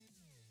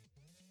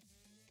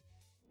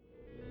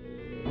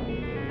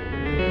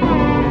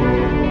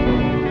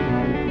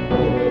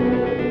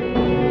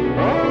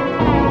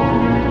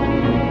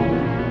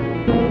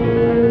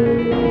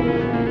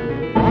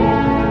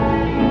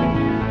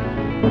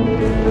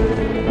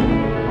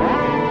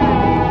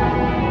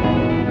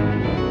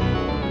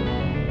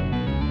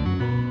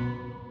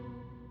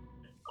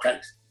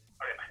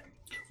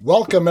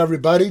Welcome,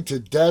 everybody, to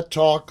Dead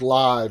Talk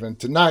Live. And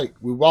tonight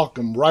we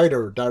welcome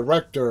writer,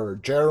 director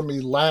Jeremy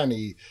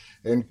Lanny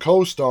and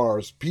co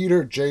stars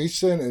Peter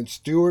Jason and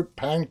Stuart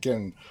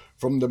Pankin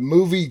from the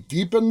movie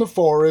Deep in the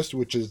Forest,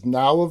 which is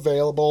now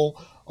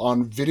available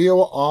on video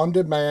on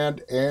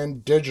demand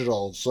and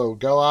digital. So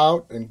go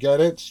out and get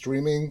it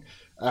streaming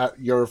at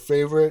your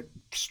favorite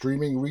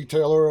streaming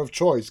retailer of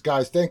choice.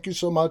 Guys, thank you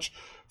so much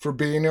for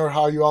being here.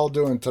 How you all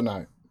doing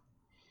tonight?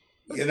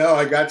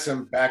 I got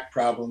some back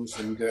problems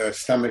and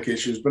stomach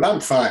issues, but I'm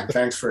fine.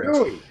 Thanks for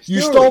asking. You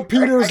stole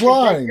Peter's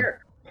line.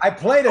 I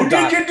played a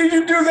doctor. Did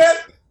you do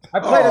that? I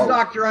played a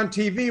doctor on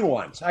TV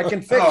once. I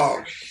can fix it.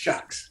 Oh,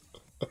 shucks.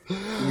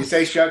 Can you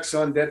say shucks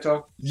on Dead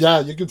Talk? Yeah,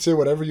 you can say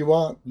whatever you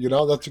want.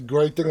 That's a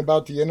great thing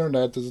about the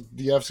internet. The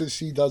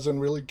FCC doesn't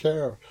really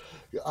care.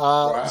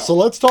 Wow. So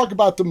let's talk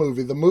about the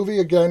movie. The movie,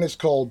 again, is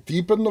called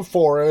Deep in the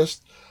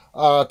Forest.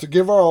 To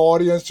give our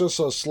audience just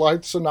a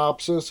slight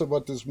synopsis of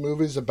what this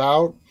movie's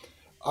about,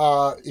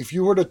 if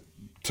you were to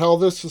tell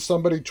this to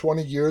somebody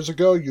 20 years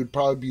ago, you'd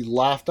probably be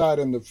laughed at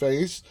in the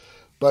face.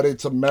 But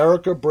it's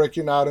America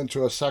breaking out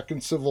into a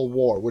second civil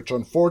war, which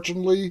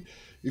unfortunately,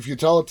 if you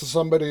tell it to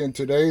somebody in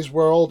today's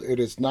world, it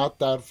is not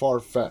that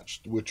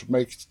far-fetched, which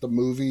makes the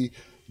movie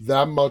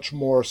that much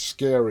more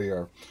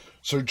scarier.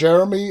 So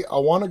Jeremy, I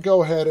want to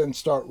go ahead and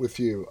start with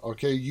you.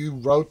 Okay, you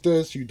wrote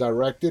this, you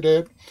directed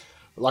it.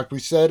 Like we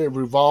said, it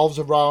revolves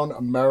around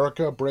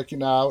America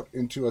breaking out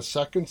into a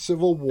second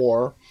civil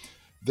war.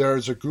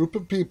 There's a group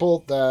of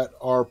people that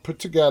are put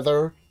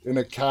together in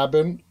a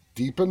cabin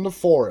deep in the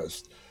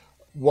forest.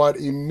 What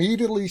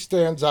immediately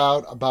stands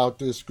out about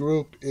this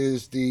group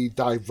is the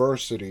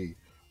diversity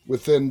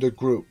within the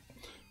group,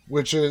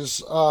 which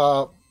is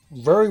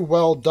very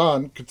well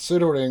done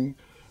considering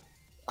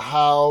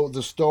how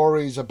the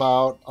stories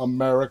about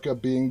America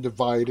being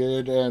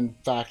divided and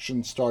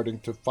factions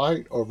starting to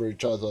fight over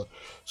each other.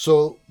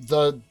 So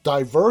the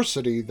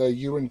diversity that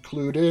you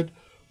included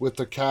with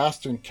the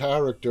cast and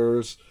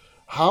characters,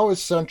 how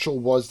essential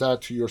was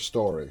that to your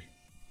story?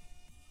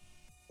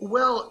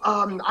 Well,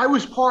 I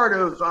was part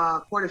of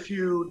quite a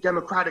few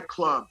Democratic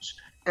clubs,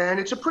 and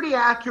it's a pretty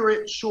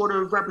accurate sort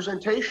of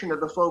representation of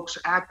the folks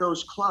at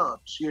those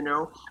clubs,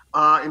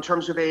 in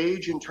terms of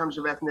age, in terms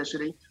of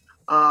ethnicity.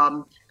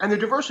 And the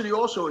diversity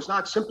also is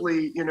not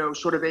simply,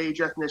 sort of age,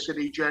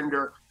 ethnicity,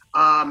 gender.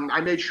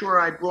 I made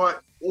sure I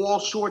brought all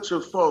sorts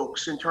of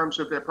folks in terms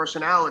of their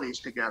personalities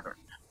together,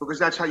 because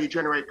that's how you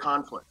generate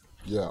conflict.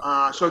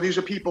 Yeah. So these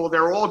are people,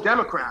 they're all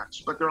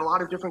Democrats, but there are a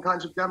lot of different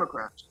kinds of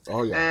Democrats.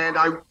 Oh, yeah. And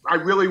I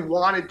really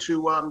wanted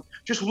to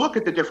just look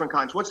at the different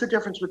kinds. What's the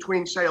difference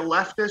between, say, a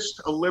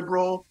leftist, a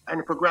liberal, and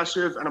a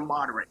progressive, and a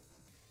moderate?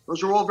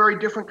 Those are all very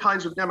different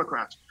kinds of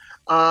Democrats.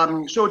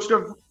 So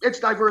it's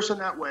diverse in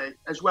that way,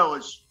 as well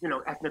as,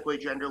 ethnically,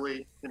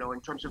 genderly,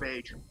 in terms of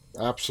age.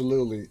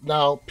 Absolutely.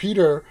 Now,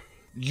 Peter,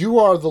 you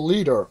are the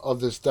leader of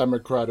this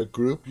Democratic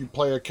group. You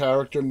play a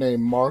character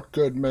named Mark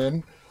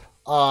Goodman.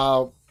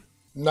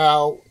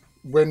 Now,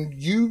 when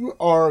you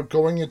are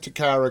going into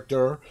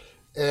character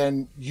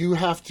and you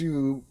have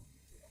to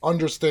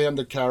understand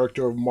the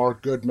character of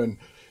Mark Goodman,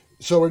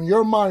 so in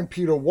your mind,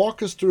 Peter,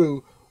 walk us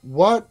through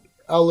what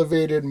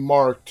elevated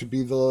Mark to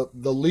be the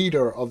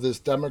leader of this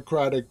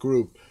Democratic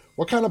group.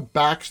 What kind of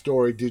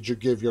backstory did you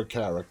give your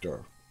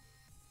character?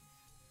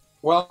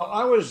 Well,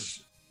 I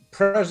was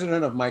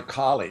president of my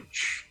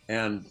college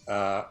and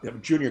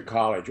junior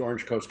college,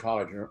 Orange Coast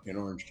College in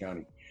Orange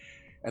County.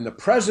 And the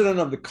president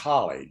of the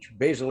college,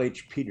 Basil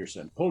H.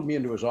 Peterson, pulled me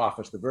into his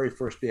office the very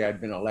first day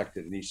I'd been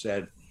elected. And he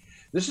said,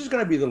 "This is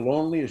going to be the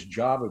loneliest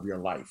job of your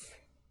life."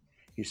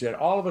 He said,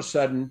 "All of a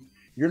sudden,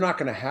 you're not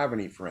going to have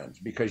any friends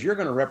because you're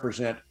going to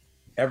represent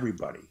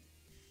everybody."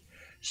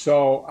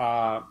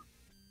 So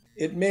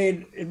it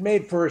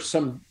made for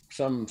some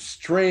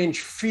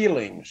strange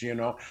feelings.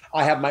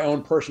 I have my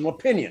own personal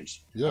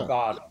opinions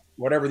about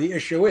whatever the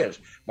issue is,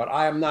 but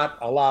I am not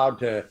allowed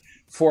to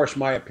force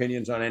my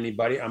opinions on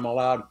anybody. I'm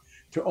allowed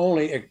to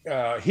only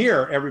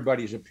hear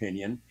everybody's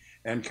opinion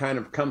and kind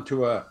of come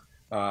to a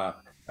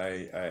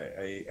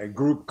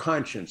group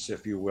conscience,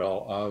 if you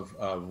will, of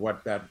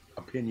what that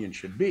opinion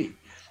should be.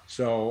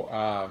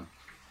 So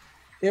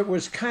it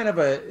was kind of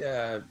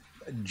a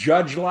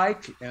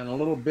judge-like and a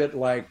little bit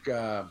like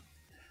a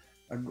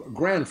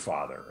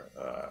grandfather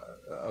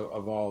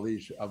of all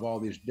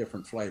these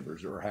different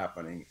flavors that were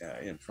happening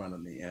in front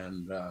of me,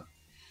 and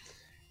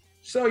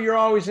so you're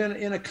always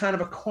in a kind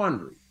of a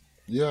quandary.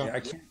 Yeah,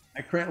 I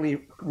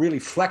can't really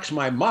flex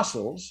my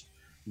muscles,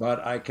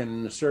 but I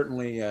can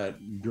certainly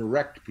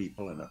direct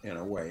people in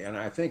a way. And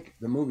I think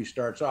the movie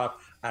starts off,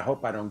 I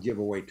hope I don't give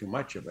away too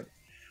much of it,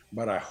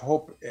 but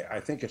I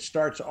think it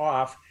starts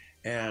off,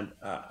 and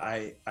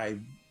I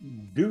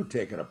do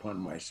take it upon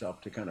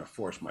myself to kind of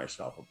force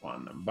myself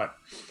upon them. But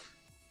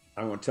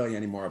I won't tell you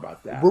any more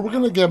about that. We're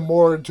going to get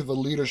more into the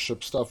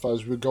leadership stuff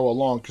as we go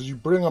along, because you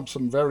bring up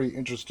some very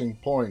interesting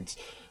points.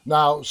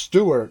 Now,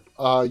 Stuart,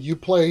 you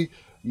play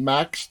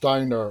Max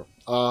Steiner,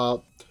 a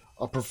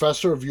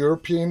professor of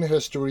European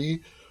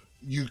history.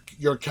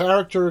 Your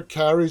character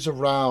carries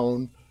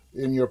around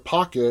in your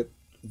pocket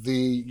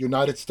the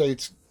United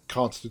States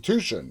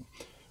Constitution,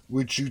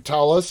 which you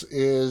tell us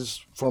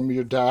is from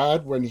your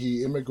dad when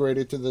he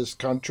immigrated to this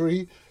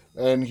country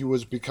and he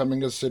was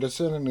becoming a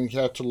citizen and he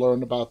had to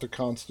learn about the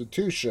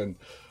Constitution.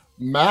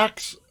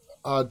 Max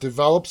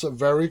develops a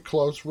very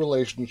close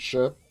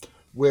relationship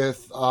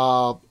with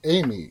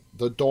Amy,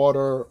 the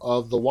daughter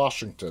of the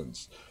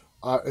Washingtons.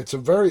 It's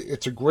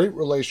a great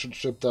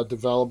relationship that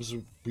develops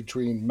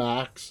between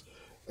Max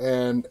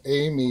and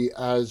Amy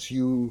as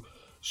you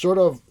sort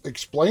of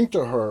explain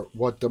to her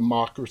what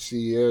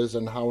democracy is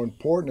and how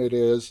important it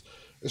is,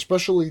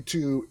 especially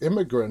to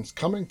immigrants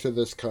coming to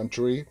this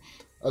country,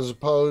 as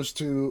opposed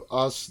to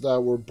us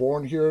that were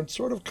born here and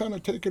sort of kind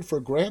of take it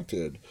for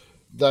granted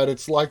that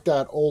it's like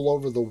that all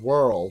over the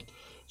world.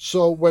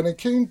 So when it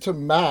came to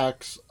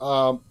Max,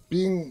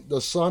 being the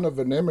son of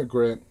an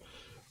immigrant,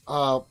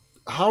 how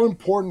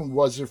important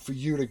was it for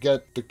you to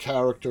get the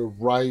character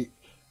right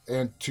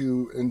and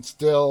to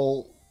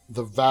instill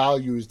the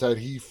values that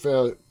he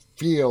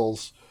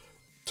feels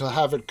to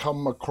have it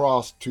come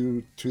across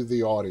to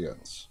the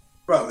audience?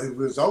 Well, it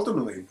was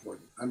ultimately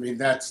important. I mean,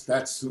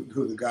 that's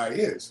who the guy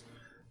is,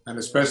 and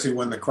especially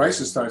when the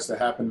crisis starts to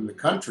happen in the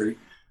country,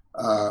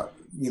 to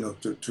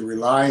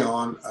rely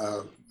on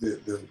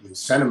the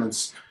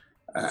sentiments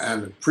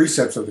and the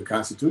precepts of the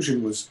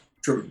Constitution was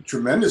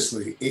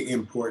tremendously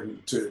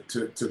important to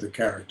the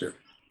character.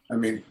 I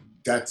mean,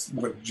 that's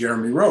what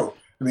Jeremy wrote.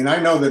 I mean,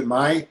 I know that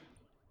my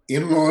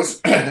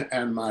in-laws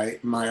and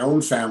my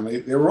own family,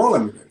 they were all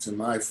immigrants, and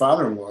my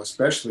father-in-law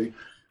especially,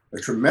 a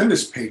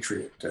tremendous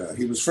patriot.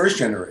 He was first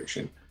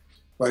generation,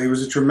 but he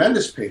was a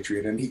tremendous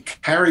patriot, and he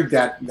carried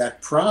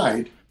that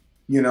pride,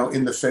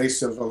 in the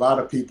face of a lot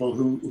of people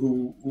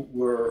who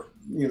were,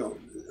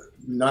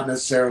 not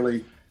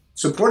necessarily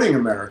supporting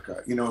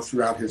America,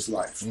 throughout his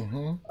life.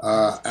 Mm-hmm.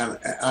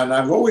 And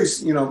I've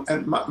always,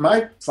 and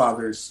my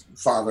father's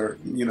father,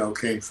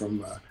 came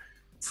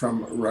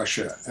from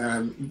Russia,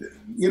 and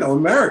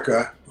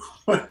America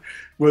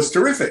was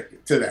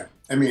terrific to them.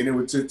 I mean,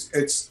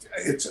 it's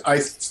I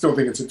still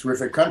think it's a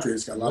terrific country.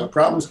 It's got a lot of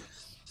problems,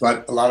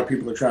 but a lot of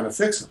people are trying to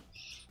fix them.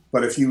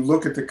 But if you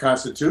look at the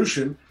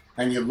Constitution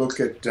and you look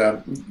at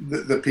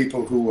the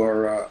people who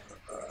are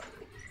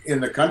in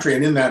the country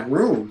and in that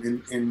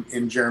room,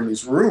 in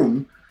Jeremy's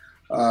room,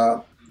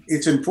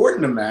 it's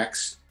important to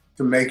Max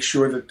to make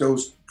sure that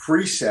those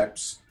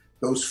precepts,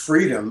 those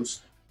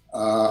freedoms,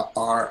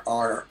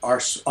 are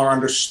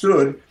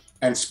understood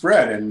and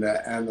spread, and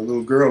the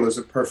little girl is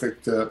a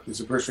perfect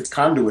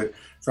conduit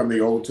from the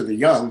old to the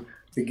young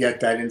to get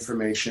that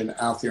information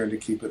out there and to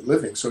keep it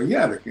living. So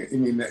yeah, I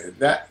mean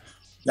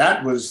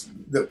that was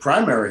the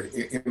primary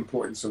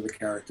importance of the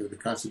character, the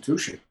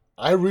Constitution.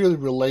 I really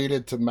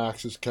related to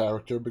Max's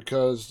character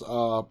because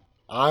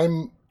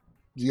I'm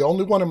the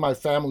only one in my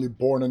family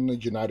born in the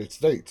United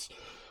States.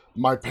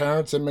 My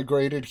parents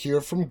immigrated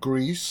here from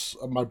Greece.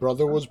 My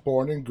brother was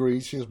born in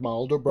Greece. He's my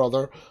older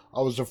brother.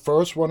 I was the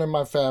first one in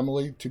my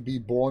family to be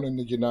born in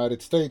the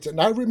United States.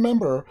 And I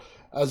remember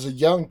as a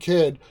young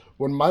kid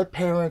when my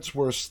parents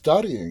were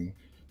studying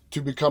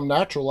to become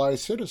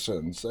naturalized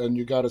citizens. And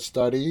you got to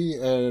study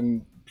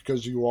and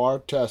because you are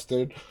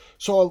tested.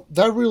 So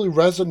that really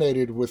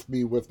resonated with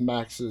me with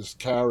Max's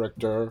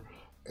character.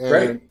 And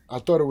right. I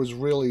thought it was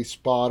really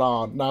spot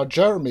on. Now,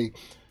 Jeremy,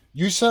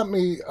 you sent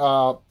me,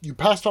 you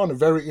passed on a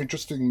very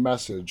interesting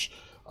message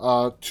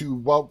to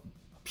what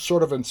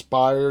sort of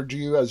inspired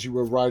you as you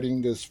were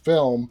writing this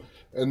film,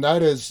 and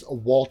that is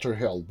Walter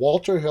Hill.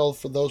 Walter Hill,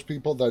 for those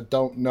people that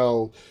don't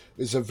know,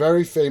 is a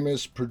very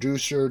famous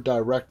producer,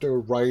 director,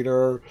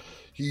 writer.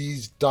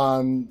 He's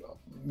done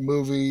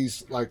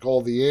movies like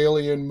all the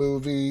Alien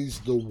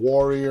movies, The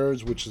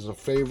Warriors, which is a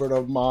favorite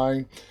of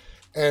mine.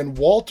 And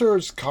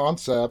Walter's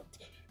concept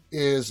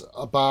is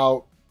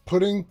about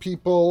putting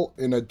people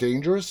in a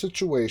dangerous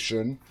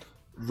situation,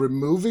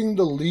 removing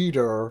the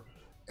leader,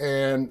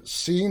 and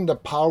seeing the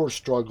power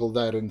struggle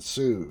that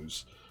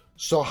ensues.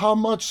 So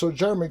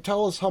Jeremy,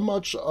 tell us how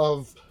much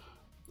of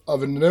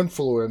an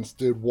influence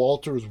did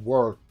Walter's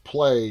work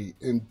play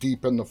in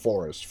Deep in the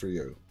Forest for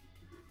you?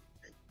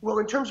 Well,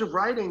 in terms of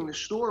writing the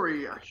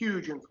story, a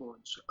huge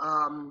influence.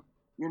 I'm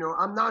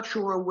not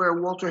sure where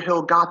Walter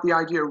Hill got the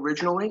idea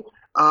originally.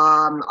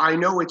 I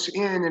know it's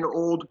in an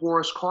old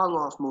Boris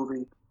Karloff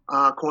movie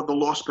called The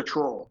Lost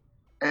Patrol,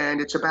 and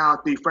it's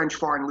about the French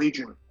Foreign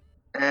Legion.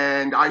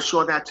 And I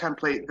saw that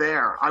template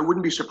there. I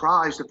wouldn't be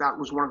surprised if that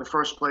was one of the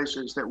first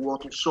places that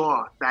Walter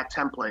saw that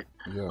template.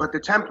 Yeah. But the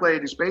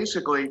template is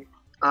basically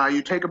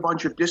you take a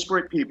bunch of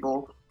disparate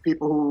people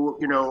who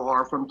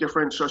are from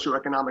different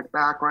socioeconomic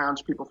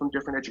backgrounds, people from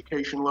different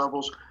education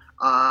levels,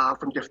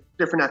 from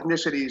different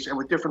ethnicities, and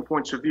with different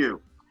points of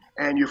view,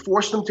 and you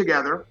force them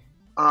together,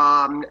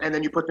 and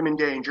then you put them in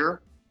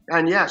danger.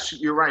 And yes,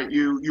 you're right.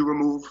 You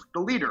remove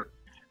the leader.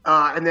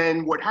 And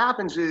then what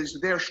happens is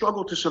their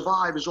struggle to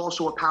survive is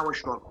also a power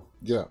struggle.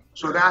 Yeah.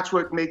 So that's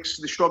what makes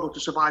the struggle to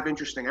survive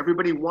interesting.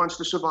 Everybody wants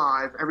to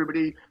survive.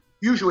 Everybody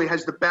usually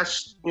has the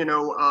best,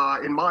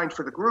 in mind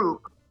for the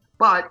group,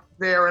 but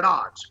they're at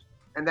odds.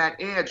 and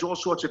that adds all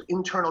sorts of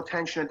internal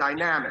tension and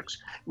dynamics.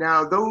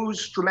 Now,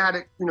 those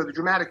dramatic, the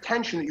dramatic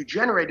tension that you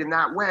generate in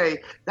that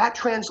way, that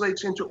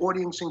translates into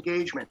audience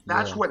engagement.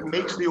 That's what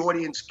makes the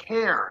audience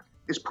care,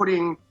 is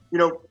putting,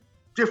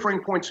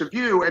 differing points of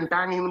view and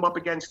banging them up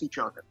against each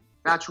other.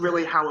 That's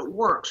really how it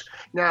works.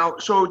 Now,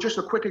 so just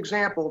a quick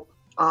example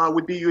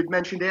would be, you had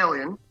mentioned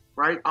Alien,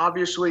 right?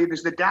 Obviously,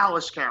 there's the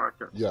Dallas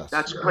character. Yes.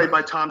 That's played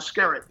by Tom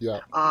Skerritt. Yeah.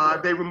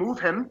 They remove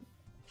him,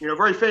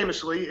 very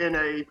famously in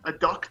a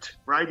duct,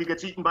 right? He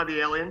gets eaten by the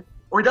alien.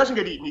 Or he doesn't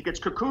get eaten, he gets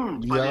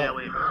cocooned by the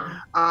alien.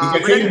 He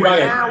gets eaten by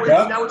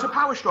now it's a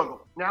power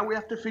struggle. Now we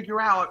have to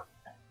figure out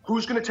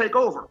who's going to take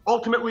over.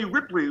 Ultimately,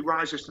 Ripley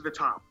rises to the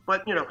top.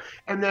 But,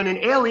 and then in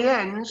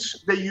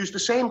Aliens, they use the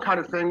same kind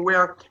of thing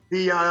where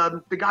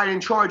the guy in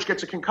charge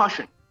gets a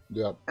concussion.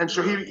 Yeah. And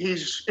so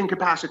he's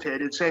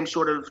incapacitated, same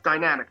sort of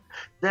dynamic.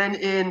 Then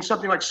in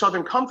something like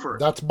Southern Comfort.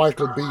 That's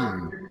Michael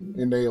Biehn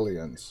in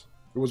Aliens.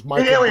 It was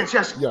Michael. In Aliens,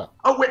 yes. Yeah.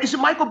 Oh, wait, is it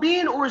Michael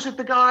Biehn or is it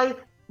the guy?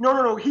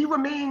 No. He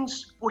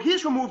remains. Well,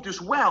 he's removed as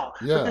well.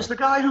 Yeah. But there's the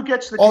guy who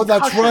gets the. Oh,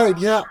 concussion. that's right.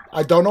 Yeah,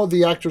 I don't know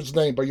the actor's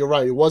name, but you're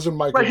right. It wasn't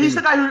Michael. But he's Biehn.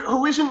 the guy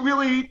who isn't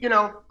really.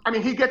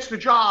 He gets the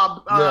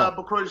job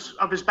because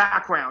of his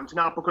background,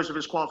 not because of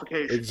his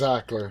qualifications.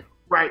 Exactly.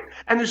 Right.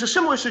 And there's a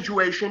similar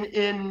situation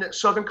in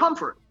Southern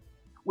Comfort,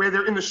 where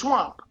they're in the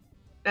swamp,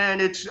 and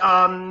it's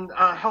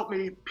help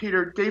me,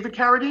 Peter, Keith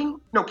Carradine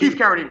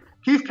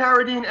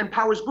and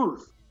Powers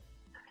Booth.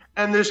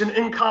 And there's an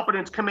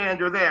incompetent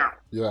commander there.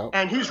 Yeah.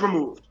 And he's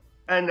removed.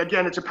 And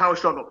again, it's a power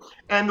struggle.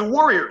 And the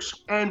Warriors.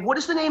 And what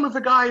is the name of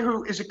the guy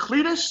who is it?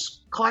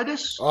 Cletus?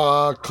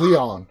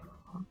 Cleon.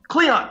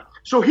 Cleon.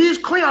 So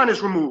Cleon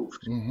is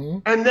removed. Mm-hmm.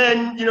 And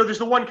then, there's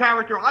the one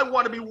character, I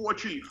want to be war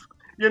chief.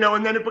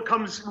 And then it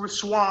becomes with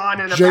Swan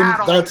and a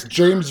battle. That's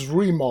James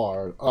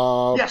Remar.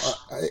 Yes.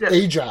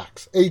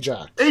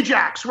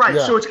 Ajax, right.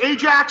 Yeah. So it's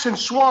Ajax and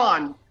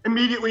Swan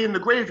immediately in the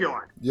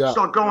graveyard. Yeah.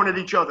 Start going at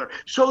each other.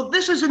 So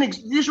these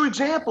are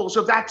examples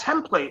of that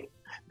template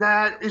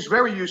that is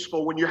very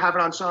useful when you have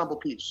an ensemble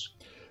piece.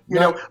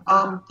 Yeah.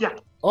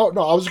 Oh,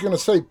 no, I was going to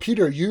say,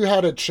 Peter, you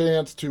had a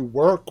chance to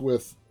work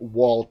with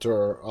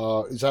Walter.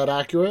 Is that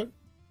accurate?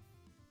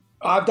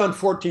 I've done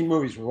 14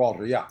 movies with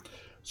Walter, yeah.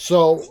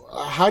 So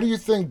how do you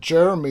think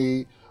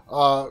Jeremy,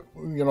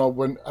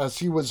 as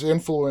he was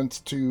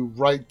influenced to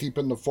write Deep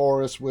in the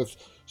Forest with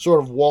sort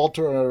of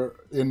Walter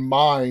in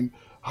mind,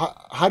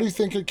 how do you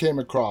think it came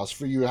across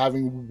for you,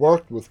 having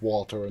worked with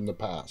Walter in the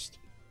past?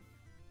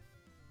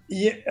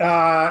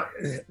 Yeah,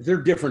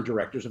 they're different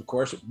directors, of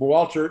course.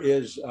 Walter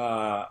is, they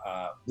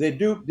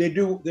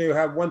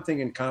have one thing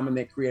in common.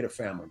 They create a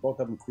family. Both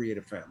of them create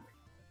a family.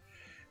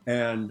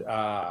 And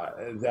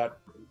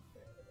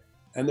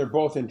and they're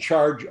both in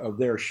charge of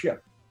their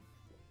ship.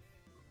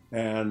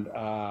 And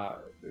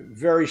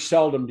very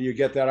seldom do you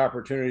get that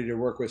opportunity to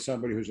work with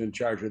somebody who's in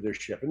charge of their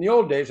ship. In the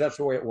old days, that's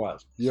the way it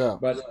was. Yeah.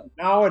 But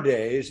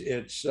nowadays,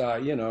 it's,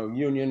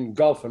 Union,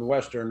 Gulf, and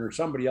Western, or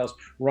somebody else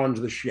runs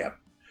the ship.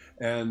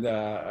 And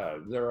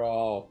they're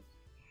all,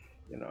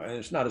 and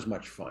it's not as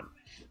much fun.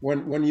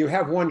 When you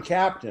have one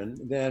captain,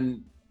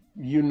 then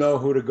you know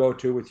who to go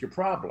to with your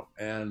problem.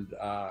 And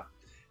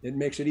it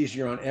makes it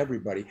easier on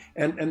everybody.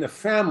 And the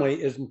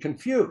family isn't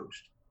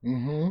confused.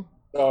 Mm-hmm.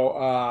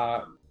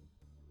 So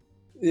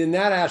in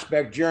that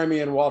aspect, Jeremy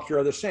and Walter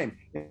are the same.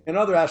 In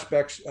other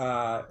aspects,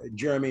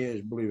 Jeremy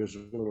is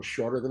a little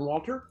shorter than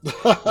Walter.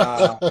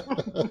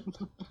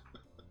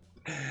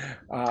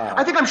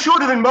 I think I'm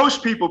shorter than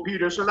most people,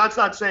 Peter, so that's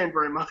not saying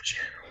very much.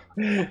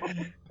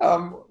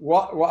 I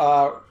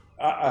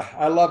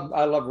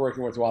love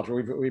working with Walter.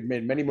 We've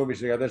made many movies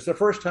together. It's the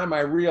first time I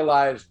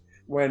realized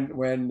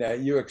when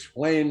you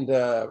explained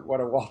what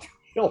a Walter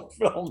Hill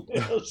film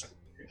is,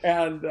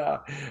 and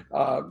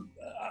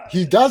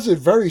he does it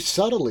very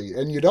subtly,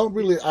 and you don't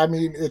really. I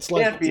mean, it's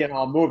like can't be in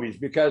all movies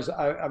because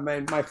I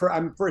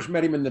first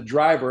met him in The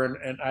Driver,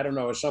 and I don't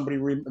know, is somebody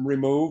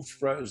removed?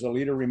 Is the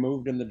leader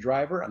removed in The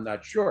Driver? I'm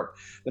not sure.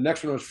 The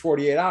next one was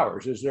 48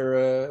 Hours. Is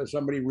there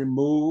somebody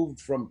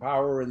removed from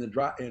power in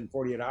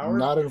 48 Hours?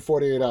 Not in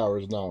 48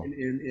 Hours, no.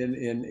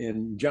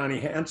 In Johnny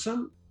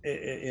Handsome,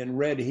 in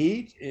Red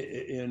Heat,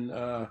 in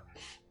The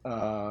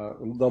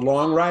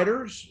Long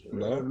Riders,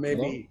 no,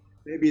 maybe.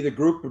 Maybe the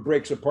group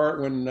breaks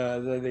apart when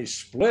they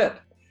split,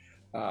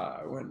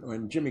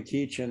 when Jimmy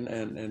Keach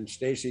and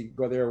Stacy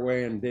go their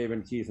way, and Dave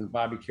and Keith and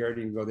Bobby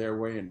Carradine go their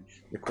way, and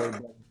the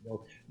quarterback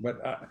go.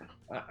 But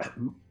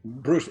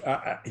Bruce,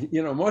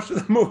 most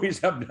of the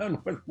movies I've done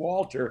with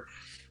Walter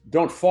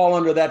don't fall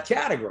under that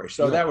category.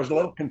 So that was a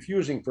little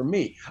confusing for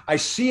me. I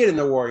see it in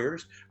The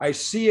Warriors. I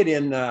see it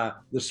in The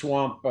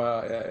Swamp,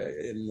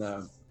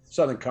 in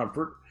Southern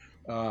Comfort.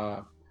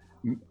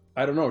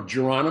 I don't know,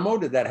 Geronimo,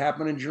 did that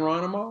happen in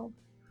Geronimo?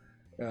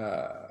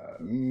 I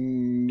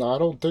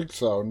don't think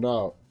so,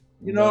 no.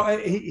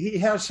 He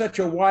has such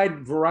a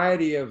wide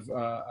variety of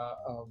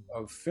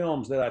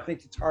films that I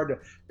think it's hard to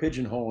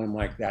pigeonhole him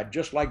like that,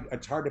 just like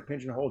it's hard to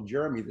pigeonhole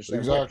Jeremy the same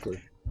exactly.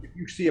 way.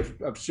 you see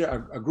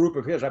a group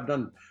of his. I've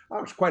done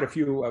quite a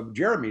few of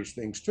Jeremy's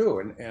things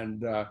too,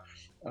 and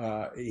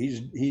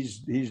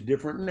he's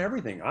different in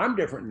everything. I'm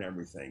different in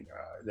everything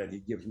that he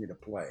gives me to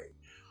play,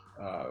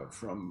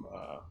 from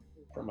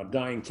a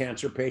dying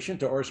cancer patient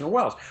to Orson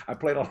Welles. I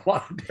played a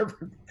lot of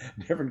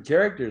different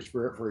characters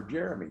for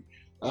Jeremy.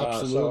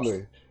 Absolutely.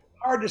 So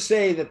hard to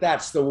say that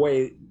that's the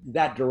way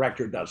that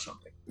director does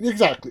something.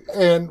 Exactly.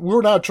 And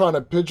we're not trying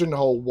to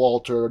pigeonhole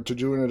Walter to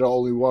doing it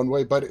only one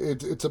way, but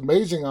it's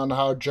amazing on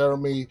how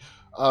Jeremy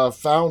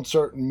found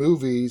certain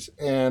movies,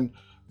 and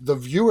the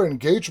viewer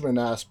engagement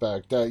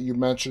aspect that you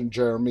mentioned,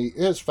 Jeremy,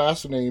 is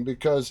fascinating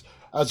because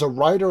as a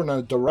writer and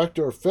a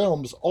director of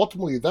films,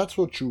 ultimately that's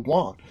what you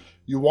want.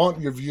 You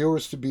want your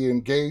viewers to be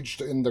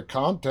engaged in the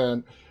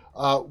content.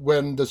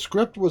 When the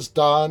script was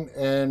done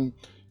and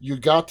you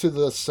got to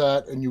the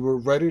set and you were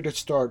ready to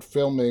start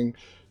filming,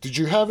 did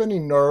you have any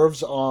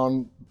nerves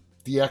on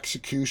the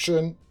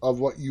execution of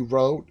what you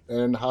wrote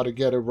and how to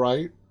get it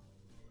right?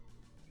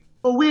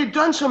 Well, we had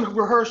done some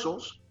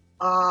rehearsals.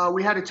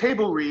 We had a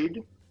table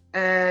read,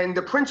 and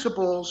the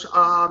principals,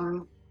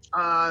 the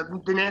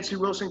Nancy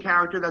Wilson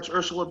character, that's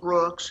Ursula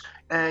Brooks,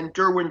 and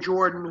Derwin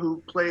Jordan,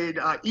 who played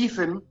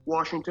Ethan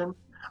Washington.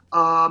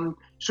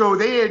 So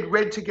they had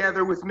read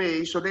together with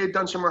me. So they had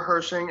done some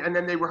rehearsing, and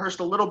then they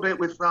rehearsed a little bit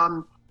with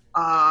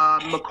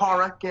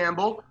Makara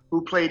Gamble,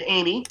 who played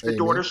Amy, the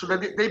daughter. So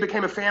they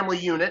became a family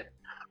unit,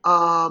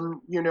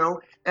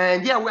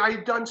 And yeah, I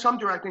had done some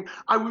directing.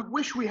 I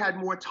wish we had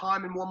more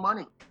time and more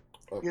money.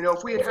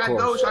 If we had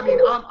those, I mean,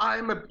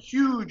 I'm a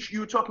huge, you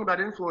were talking about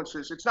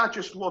influences. It's not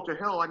just Walter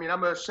Hill. I mean,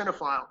 I'm a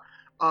cinephile.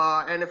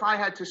 And if I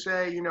had to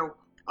say,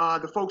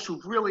 the folks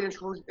who've really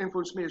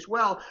influenced me as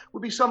well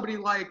would be somebody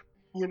like,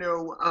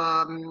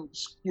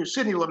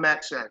 Sidney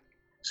Lumet said.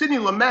 Sidney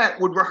Lumet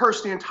would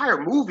rehearse the entire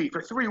movie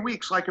for 3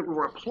 weeks like it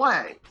were a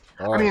play.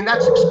 I mean,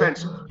 that's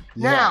expensive.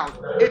 Yeah.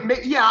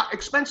 Now,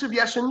 expensive,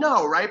 yes and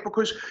no, right?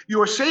 Because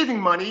you're saving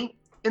money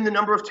in the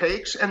number of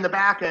takes and the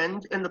back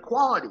end and the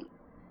quality.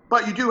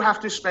 But you do have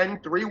to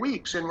spend 3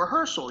 weeks in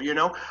rehearsal,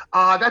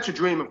 That's a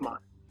dream of mine.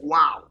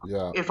 Wow.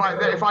 Yeah. If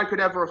I could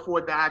ever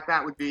afford that,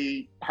 that would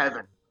be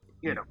heaven.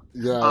 Yeah,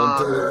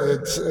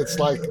 it's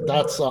like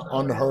that's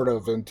unheard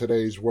of in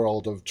today's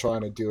world of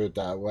trying to do it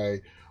that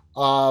way.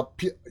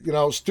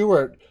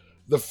 Stuart,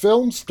 the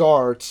film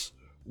starts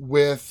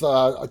with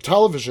a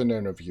television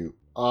interview.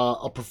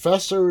 A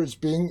professor is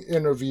being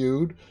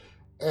interviewed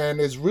and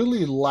is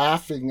really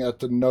laughing at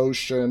the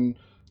notion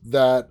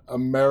that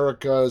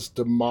America's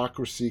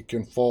democracy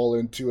can fall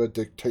into a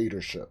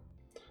dictatorship.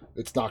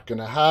 It's not going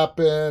to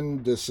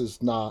happen. This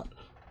is not...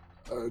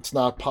 it's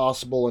not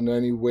possible in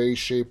any way,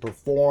 shape, or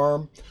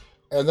form.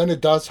 And then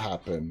it does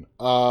happen.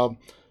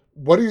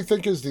 What do you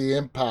think is the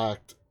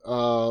impact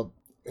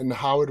and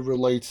how it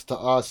relates to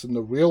us in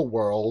the real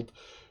world?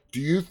 Do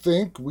you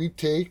think we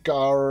take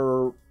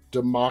our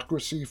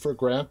democracy for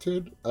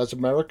granted as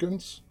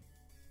Americans?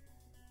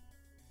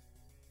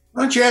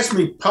 Why don't you ask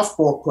me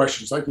puffball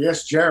questions like you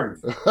asked Jeremy?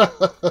 How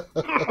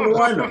do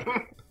I know?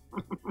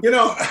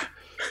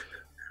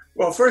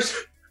 Well,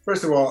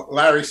 first of all,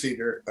 Larry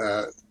Cedar,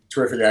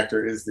 terrific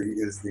actor, is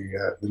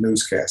the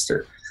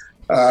newscaster.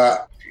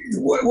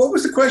 What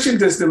was the question?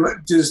 Does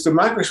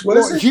democracy? What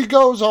is it? He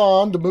goes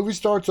on. The movie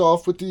starts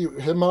off with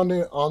him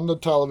on the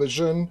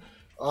television,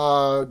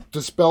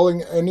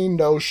 dispelling any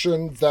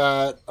notion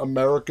that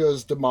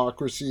America's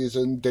democracy is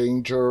in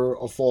danger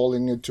of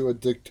falling into a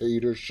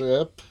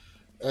dictatorship,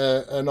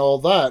 and all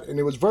that. And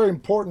it was very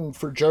important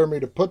for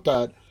Jeremy to put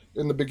that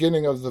in the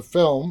beginning of the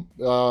film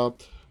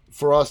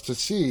for us to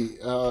see.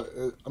 I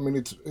mean,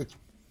 it's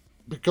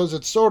because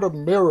it sort of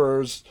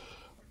mirrors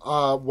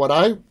what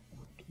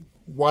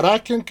I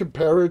can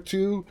compare it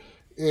to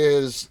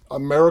is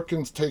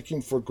Americans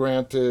taking for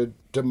granted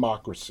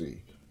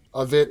democracy,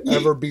 of it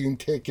ever being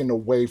taken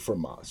away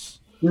from us.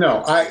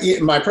 No,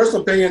 my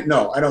personal opinion,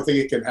 no, I don't think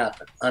it can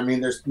happen. I mean,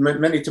 there's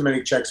too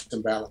many checks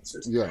and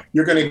balances. Yeah.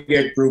 You're going to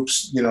get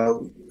groups,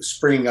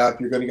 springing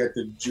up. You're going to get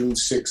the June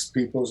 6th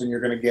peoples, and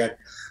you're going to get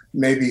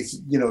maybe,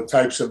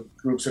 types of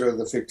groups that are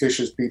the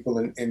fictitious people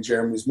in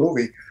Jeremy's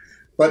movie.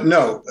 But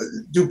no,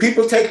 do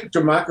people take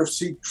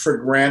democracy for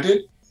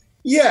granted?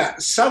 Yeah,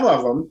 some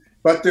of them.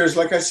 But there's,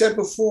 like I said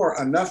before,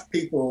 enough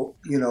people,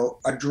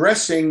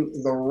 addressing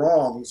the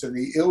wrongs and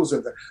the ills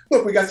of that.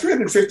 Look, we got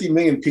 350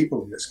 million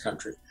people in this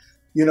country.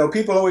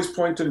 People always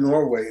point to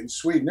Norway and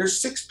Sweden.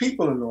 There's 6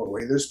 people in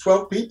Norway. There's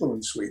 12 people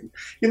in Sweden.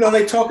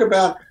 They talk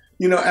about,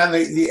 and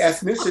the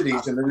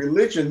ethnicities and the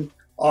religion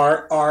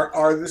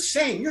are the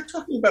same. You're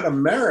talking about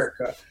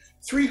America,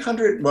 maybe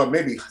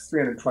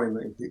 320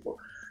 million people.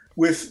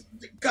 With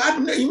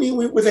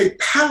with a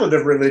palette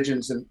of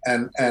religions and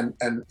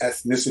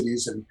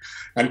ethnicities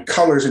and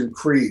colors and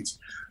creeds.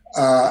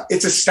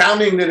 It's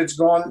astounding that it's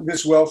gone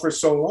this well for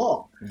so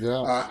long.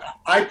 Yeah.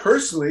 I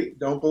personally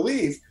don't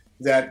believe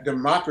that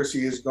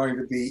democracy is going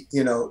to be,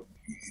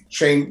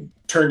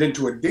 turned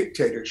into a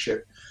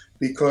dictatorship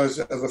because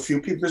of a few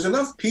people. There's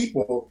enough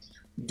people,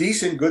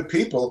 decent, good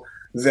people,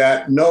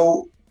 that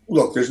know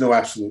look, there's no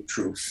absolute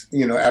truth,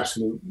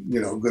 absolute,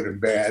 good and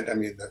bad. I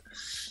mean,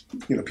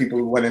 people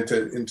who went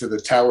into the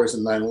towers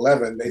in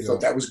 9/11, they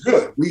thought that was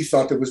good. We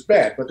thought it was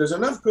bad, but there's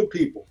enough good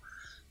people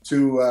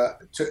to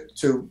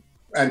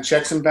and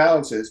checks and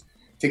balances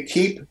to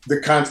keep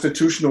the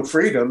constitutional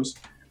freedoms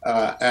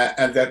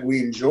and that we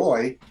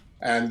enjoy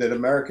and that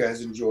America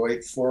has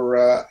enjoyed for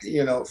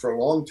a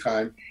long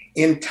time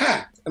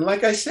intact. And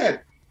like I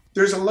said,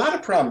 there's a lot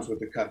of problems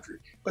with the country,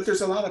 but there's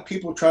a lot of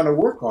people trying to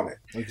work on it.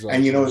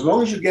 Exactly. And, as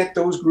long as you get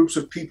those groups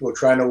of people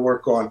trying to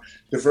work on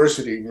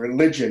diversity,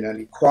 religion, and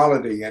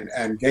equality,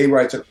 and gay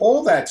rights, and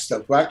all that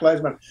stuff, Black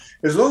Lives Matter,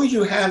 as long as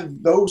you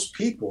have those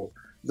people,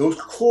 those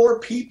core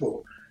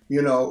people,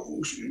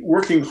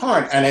 working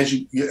hard. And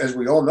as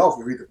we all know, if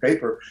you read the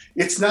paper,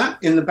 it's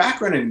not in the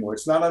background anymore.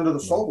 It's not under the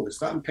fold. It's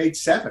not on page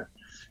 7.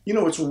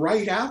 It's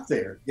right out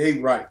there. Gay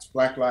rights,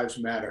 Black Lives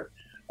Matter.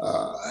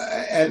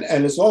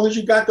 And as long as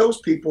you got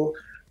those people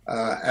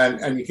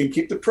and you can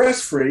keep the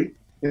press free,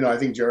 I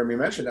think Jeremy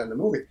mentioned that in the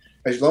movie,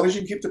 as long as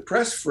you keep the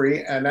press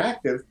free and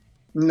active,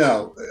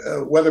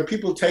 whether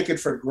people take it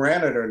for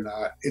granted or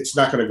not, it's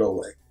not going to go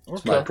away. Okay.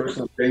 It's my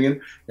personal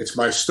opinion. It's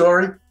my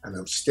story, and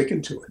I'm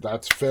sticking to it.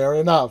 That's fair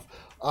enough.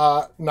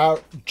 Now,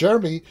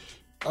 Jeremy,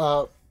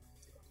 I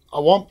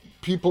want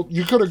people,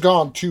 you could have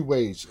gone 2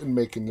 ways in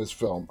making this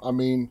film. I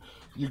mean,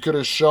 you could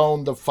have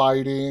shown the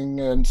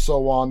fighting and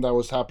so on that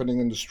was happening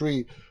in the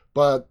street,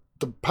 but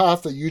the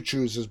path that you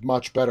choose is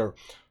much better.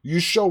 You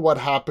show what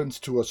happens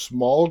to a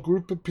small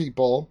group of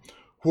people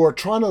who are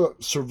trying to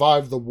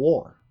survive the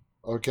war,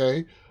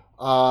 okay?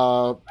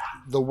 The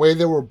way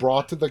they were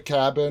brought to the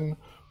cabin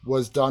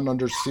was done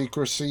under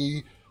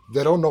secrecy.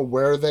 They don't know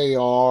where they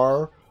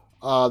are.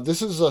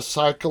 This is a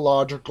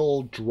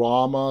psychological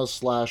drama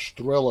 /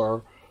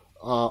 thriller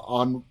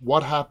on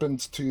what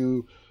happens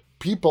to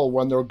people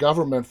when their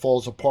government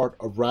falls apart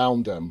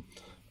around them.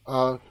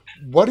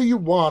 What do you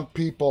want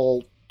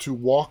people to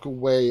walk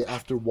away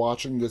after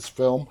watching this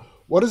film?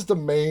 What is the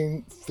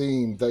main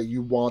theme that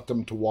you want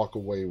them to walk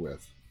away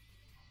with?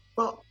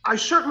 Well, I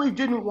certainly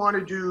didn't want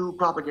to do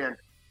propaganda.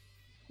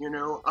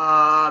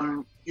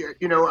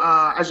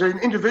 As an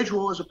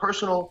individual, as a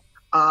personal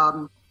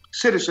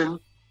citizen,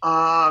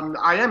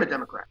 I am a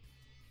Democrat.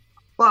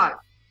 But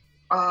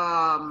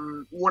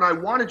what I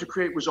wanted to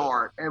create was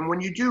art. And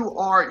when you do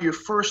art, your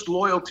first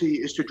loyalty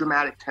is to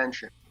dramatic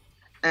tension.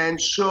 And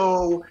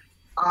so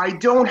I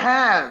don't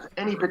have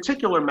any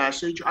particular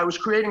message. I was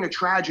creating a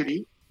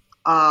tragedy.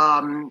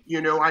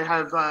 I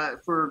have,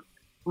 for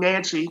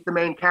Nancy, the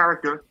main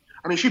character,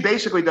 I mean, she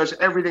basically does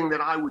everything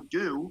that I would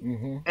do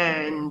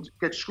and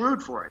gets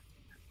screwed for it.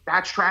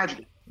 That's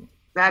tragedy.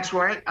 That's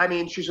right. I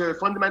mean, she's a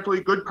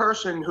fundamentally good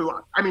person who,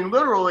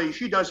 literally,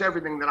 she does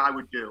everything that I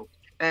would do.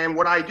 And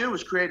what I do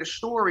is create a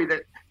story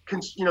that,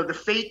 the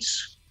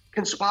fates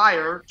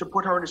conspire to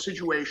put her in a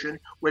situation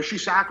where she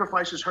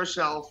sacrifices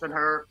herself and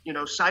her,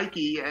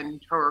 psyche and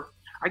her,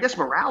 I guess,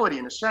 morality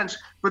in a sense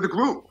for the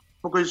group.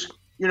 Because,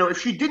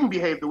 if she didn't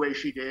behave the way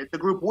she did, the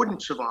group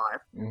wouldn't survive,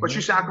 but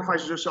she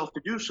sacrifices herself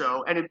to do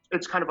so. And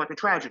it's kind of like a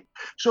tragedy.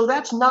 So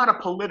that's not a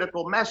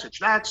political message.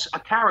 That's a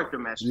character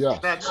message. Yeah.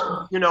 That's,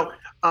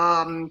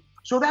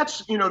 so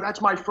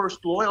that's my first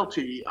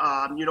loyalty.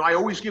 I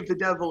always give the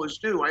devil his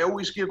due. I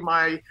always give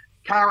my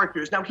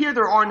characters. Now here,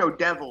 there are no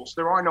devils.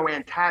 There are no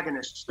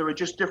antagonists. There are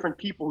just different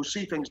people who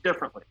see things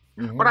differently.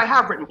 But I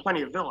have written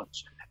plenty of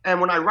villains. And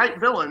when I write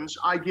villains,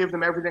 I give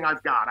them everything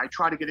I've got. I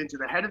try to get into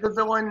the head of the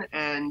villain,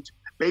 and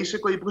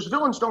basically, because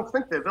villains don't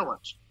think they're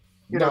villains.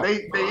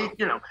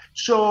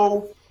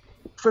 So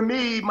for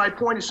me, my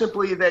point is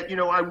simply that,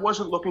 I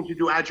wasn't looking to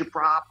do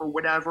agitprop or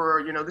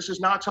whatever. This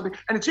is not something,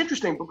 and it's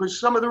interesting because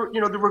some of the,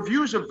 the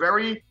reviews are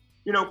very,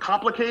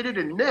 complicated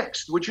and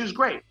mixed, which is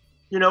great.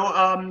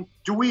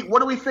 What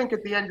do we think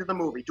at the end of the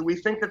movie? Do we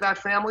think that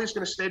family is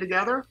going to stay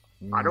together?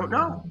 I don't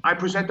know. I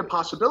present a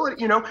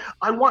possibility.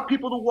 I want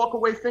people to walk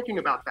away thinking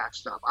about that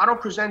stuff. I don't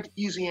present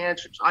easy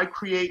answers. I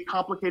create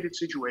complicated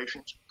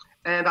situations,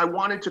 and I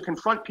wanted to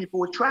confront people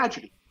with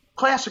tragedy,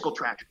 classical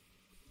tragedy.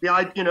 The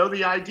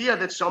idea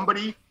that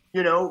somebody,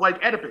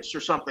 like Oedipus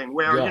or something,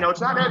 where it's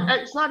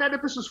not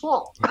Oedipus's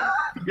fault.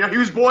 He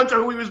was born to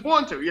who he was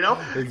born to.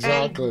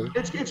 Exactly. And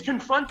it's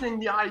confronting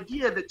the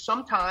idea that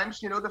sometimes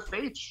the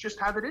fates just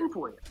have it in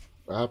for you.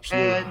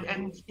 Absolutely.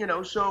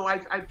 And so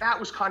I that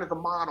was kind of the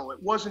model.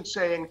 It wasn't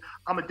saying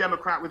I'm a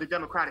Democrat with a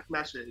Democratic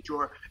message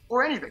or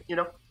anything.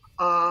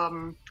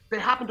 They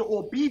happen to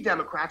all be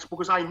Democrats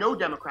because I know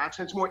Democrats,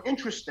 and it's more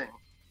interesting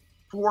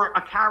for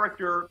a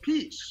character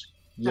piece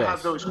to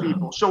have those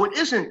people. So it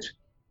isn't,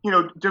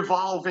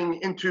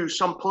 devolving into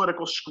some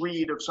political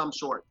screed of some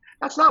sort.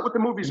 That's not what the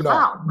movie's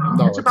about.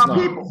 No, it's about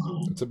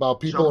people. It's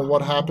about people and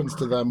what happens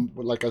to them,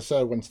 like I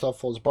said, when stuff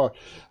falls apart.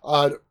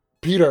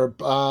 Peter,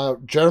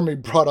 Jeremy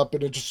brought up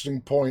an interesting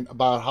point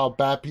about how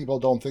bad people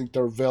don't think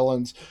they're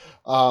villains.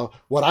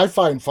 What I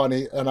find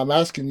funny, and I'm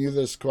asking you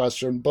this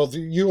question, both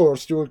you or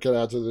Stuart can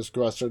answer this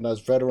question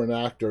as veteran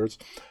actors.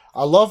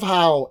 I love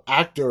how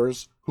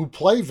actors who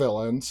play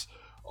villains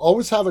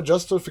always have a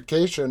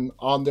justification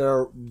on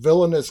their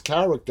villainous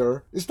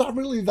character. It's not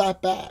really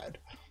that bad.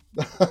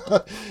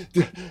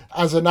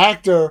 As an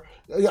actor,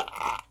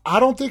 I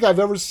don't think I've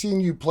ever seen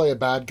you play a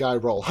bad guy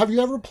role. Have you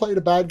ever played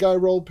a bad guy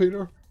role,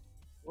 Peter?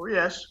 Oh,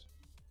 yes.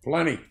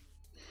 Plenty.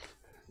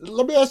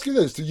 Let me ask you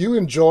this: do you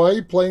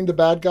enjoy playing the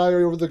bad guy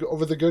over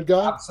the good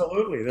guy?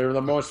 Absolutely. They're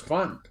the most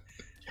fun.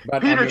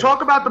 But Peter,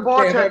 talk about the have I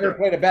ever bartender.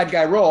 played a bad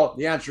guy role?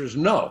 The answer is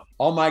no.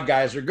 All my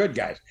guys are good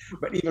guys,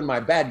 but even my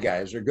bad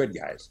guys are good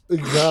guys.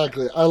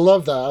 Exactly. I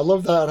love that. I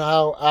love that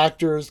how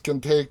actors can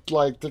take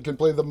they can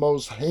play the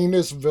most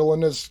heinous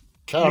villainous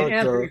I mean, Anthony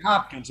character.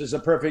 Hopkins is a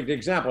perfect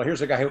example. Here's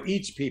a guy who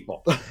eats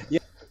people. Yeah,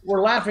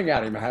 we're laughing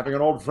at him, having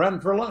an old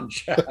friend for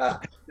lunch,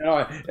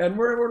 and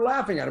we're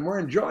laughing at him. We're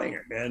enjoying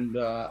it,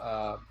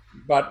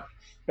 but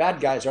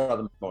bad guys are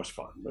the most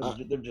fun.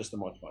 They're just the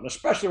most fun,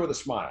 especially with a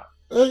smile.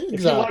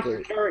 If you like your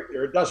Exactly.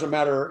 character, it doesn't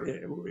matter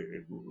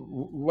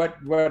what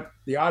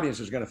the audience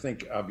is going to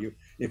think of you.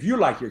 If you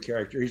like your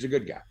character, he's a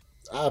good guy.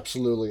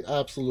 Absolutely.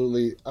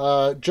 Absolutely.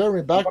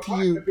 Jeremy, back to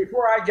you.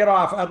 Before I get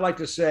off, I'd like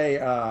to say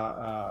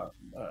I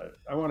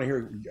want to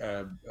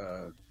hear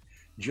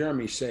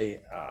Jeremy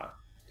say uh,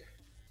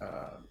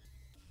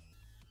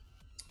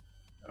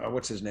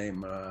 what's his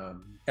name,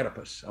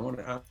 Oedipus. I want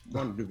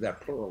to do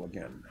that plural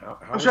again. How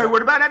I'm was sorry, that?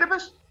 what about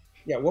Oedipus?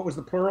 Yeah, what was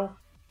the plural?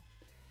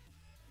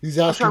 He's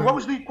I'm sorry, what asking.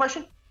 was the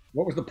question?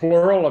 What was the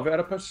plural of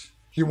Oedipus?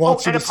 He Oh,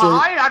 wants you to Oedipi?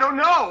 say. I don't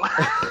know.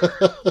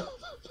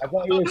 I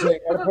thought you were saying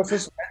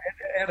Oedipus.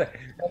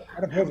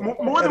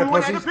 More than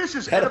one Oedipuses? Oedipus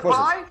is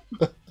Oedipuses.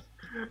 Oedipi?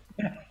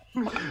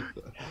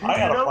 I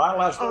had You a know? file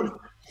last week.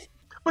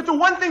 But the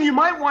one thing you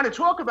might want to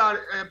talk about,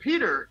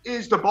 Peter,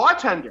 is the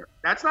bartender.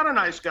 That's not a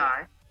nice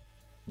guy.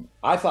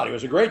 I thought he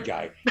was a great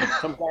guy.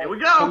 Some guy Here we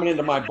go. coming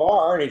into my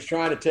bar and he's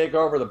trying to take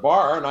over the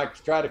bar, and I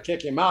try to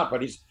kick him out,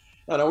 but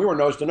we were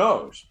nose to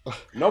nose.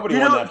 Nobody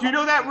won that. Do you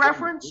know that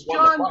reference, He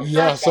won the John? fight.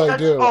 Yes, I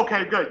do.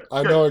 Okay, good.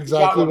 I good. know He got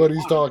exactly what he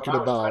he's wanted, talking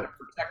but I was trying about.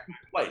 to protect my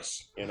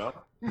place.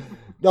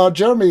 Now,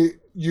 Jeremy,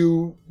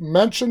 you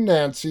mentioned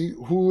Nancy,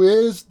 who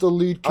is the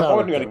lead I wasn't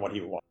character. getting what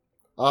he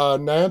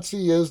wanted.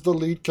 Nancy is the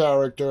lead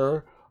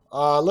character.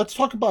 Let's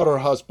talk about her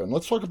husband.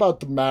 Let's talk about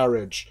the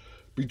marriage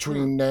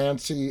between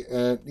Nancy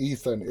and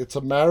Ethan. It's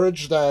a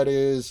marriage that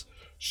is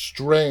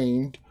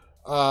strained.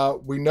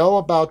 We know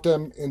about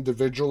them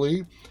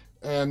individually,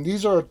 and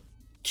these are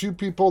two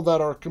people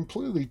that are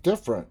completely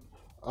different.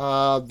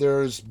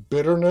 There's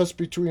bitterness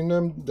between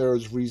them,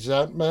 there's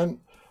resentment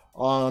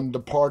on the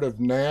part of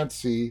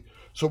Nancy.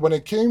 So when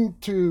it came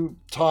to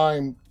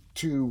time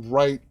to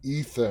write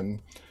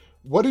Ethan,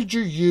 what did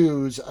you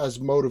use as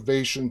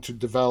motivation to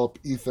develop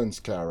Ethan's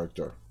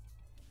character?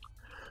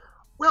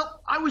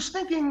 Well, I was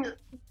thinking,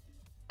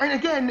 and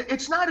again,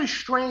 it's not as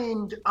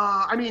strained.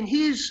 I mean,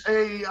 he's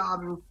a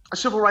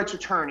civil rights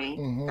attorney,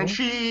 and Hmm.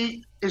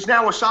 she is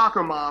now a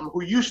soccer mom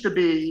who used to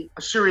be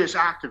a serious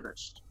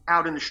activist,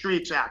 out in the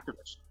streets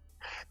activist.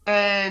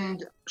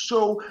 And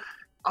so,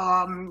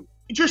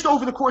 just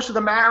over the course of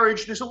the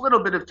marriage, there's a little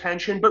bit of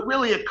tension, but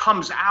really it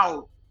comes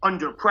out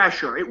under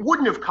pressure. It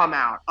wouldn't have come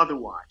out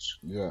otherwise.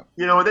 Yeah.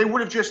 They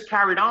would have just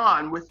carried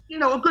on with,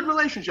 a good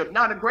relationship,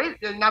 not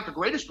the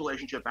greatest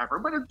relationship ever,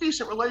 but a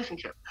decent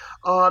relationship.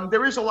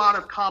 There is a lot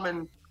of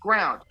common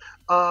ground.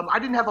 I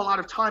didn't have a lot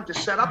of time to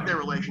set up their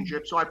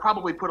relationship, so I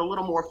probably put a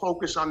little more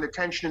focus on the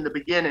tension in the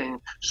beginning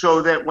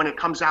so that when it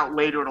comes out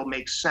later, it'll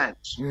make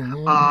sense.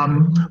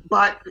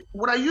 But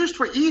what I used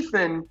for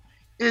Ethan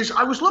is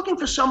I was looking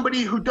for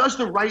somebody who does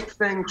the right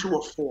thing to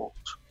a fault.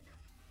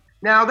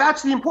 Now,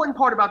 that's the important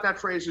part about that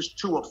phrase is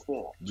to a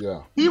fault.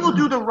 Yeah. He will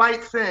do the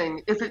right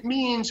thing if it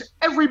means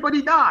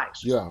everybody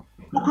dies Yeah.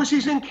 because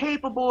he's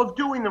incapable of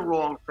doing the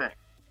wrong thing.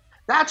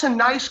 That's a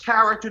nice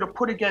character to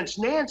put against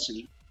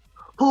Nancy,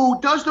 who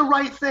does the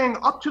right thing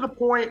up to the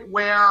point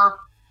where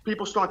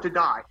people start to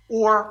die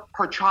or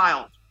her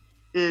child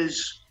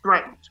is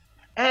threatened.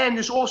 And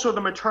there's also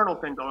the maternal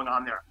thing going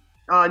on there.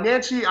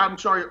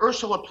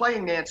 Ursula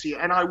playing Nancy,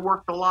 and I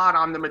worked a lot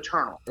on the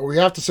maternal. We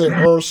have to say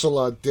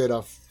Ursula did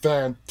a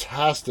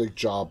fantastic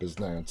job as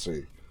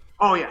Nancy.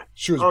 Oh, yeah.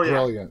 She was Oh, yeah.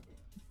 brilliant.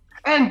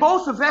 And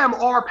both of them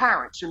are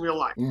parents in real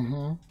life.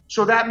 Hmm.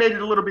 So that made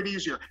it a little bit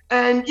easier.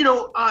 And,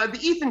 the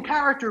Ethan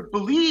character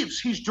believes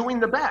he's doing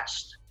the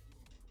best.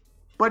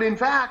 But in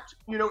fact,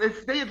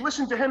 if they had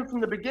listened to him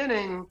from the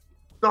beginning,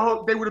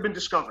 they would have been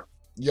discovered.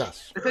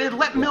 Yes. If they had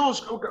let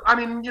Mills, I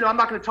mean, I'm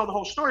not going to tell the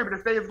whole story, but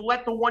if they had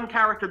let the one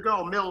character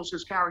go, Mills,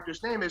 his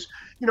character's name is,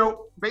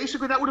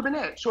 basically that would have been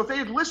it. So if they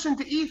had listened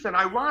to Ethan,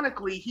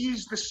 ironically,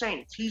 he's the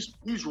saint. He's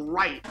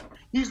right.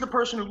 He's the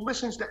person who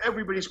listens to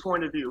everybody's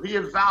point of view. He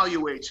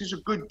evaluates. He's a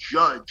good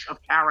judge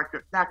of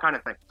character, that kind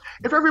of thing.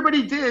 If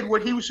everybody did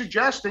what he was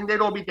suggesting,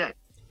 they'd all be dead.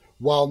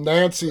 While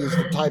Nancy is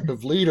the type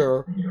of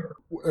leader,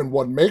 and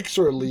what makes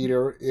her a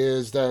leader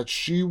is that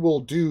she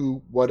will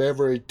do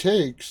whatever it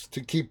takes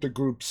to keep the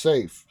group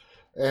safe.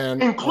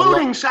 And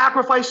Including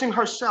sacrificing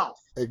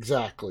herself.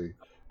 exactly.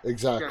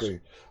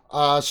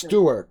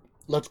 Stuart,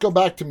 let's go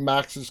back to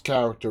Max's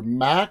character.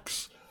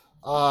 Max,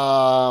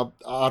 I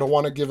don't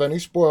want to give any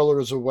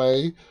spoilers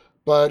away,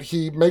 but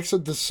he makes a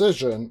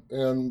decision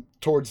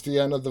towards the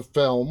end of the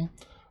film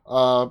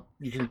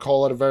You can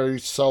call it a very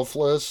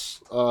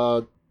selfless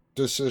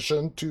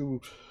decision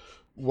to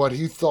what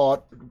he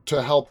thought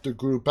to help the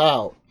group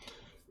out.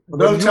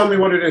 Well, don't tell me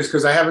what it is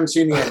because I haven't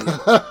seen the end.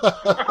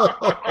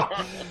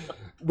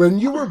 When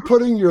you were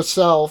putting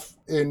yourself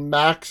in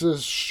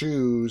Max's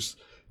shoes,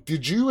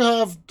 did you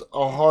have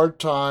a hard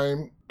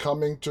time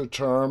coming to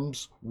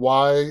terms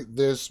why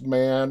this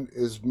man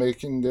is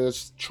making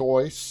this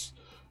choice?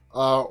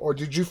 Or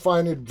did you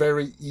find it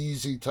very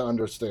easy to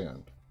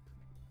understand?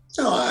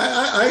 No,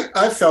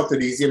 I felt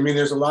it easy. I mean,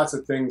 there's lots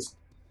of things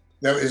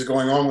that is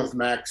going on with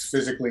Max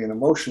physically and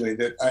emotionally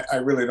that I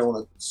really don't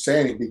want to say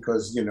any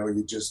because, you know,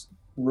 you just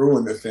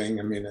ruin the thing.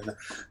 I mean, and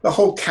the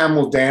whole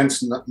camel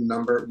dance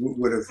number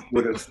would have,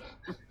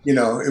 you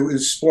know, it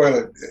would spoil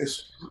it.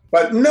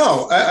 But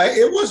no,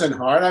 it wasn't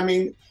hard. I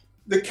mean,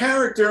 the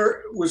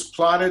character was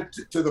plotted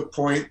to the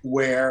point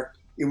where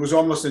it was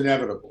almost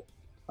inevitable.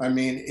 I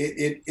mean,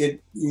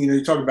 it you know,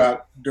 you talk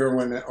about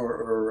Derwin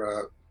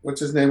or what's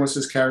his name? What's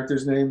his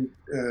character's name?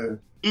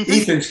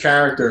 Ethan's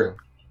character.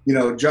 You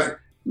know,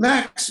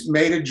 Max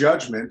made a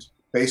judgment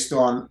based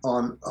on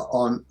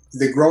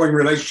the growing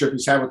relationship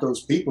he's had with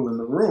those people in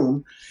the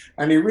room,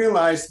 and he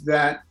realized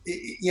that,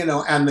 you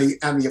know, and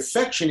the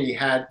affection he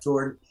had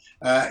toward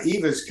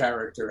Eva's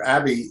character,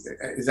 Abby.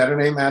 Is that her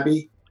name,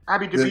 Abby?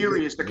 Abby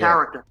DeVere is the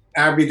character.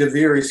 Abby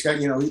DeVere,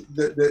 you know,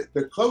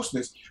 the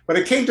closeness. But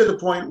it came to the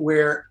point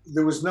where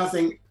there was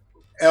nothing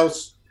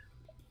else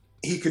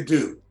he could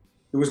do.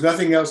 There was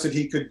nothing else that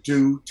he could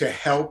do to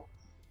help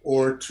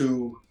or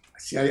to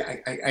see.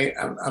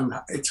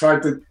 It's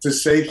hard to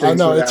say things. I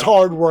know it's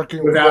hard walking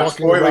around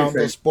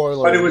the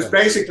spoiler. But it was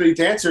basically,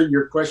 to answer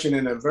your question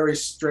in a very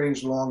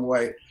strange, long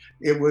way.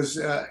 It was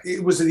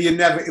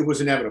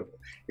inevitable.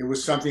 It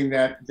was something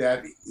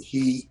that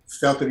he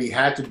felt that he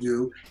had to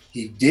do.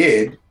 He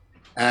did,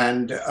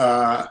 and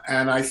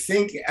I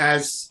think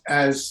as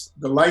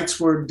the lights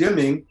were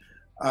dimming,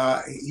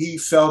 he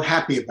felt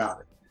happy about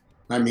it.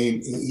 I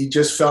mean, he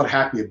just felt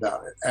happy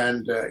about it,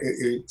 and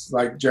it's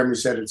like Jeremy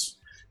said. It's,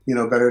 you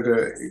know, better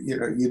to, you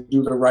know, you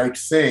do the right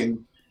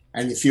thing,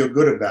 and you feel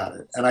good about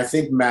it. And I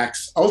think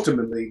Max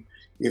ultimately,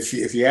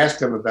 if you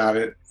ask him about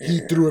it, he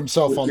threw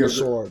himself on the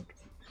sword.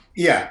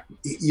 Yeah.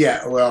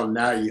 Well,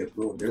 now you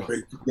ruined it, but,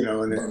 you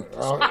know, and then,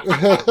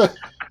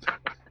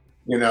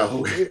 you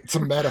know, it's a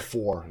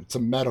metaphor. It's a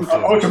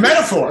metaphor. Oh, it's a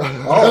metaphor.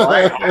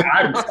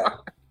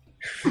 Oh,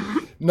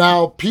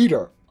 Now,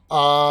 Peter,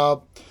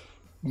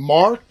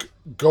 Mark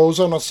goes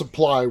on a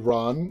supply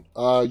run.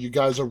 You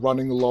guys are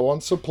running low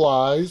on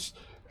supplies,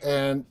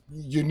 and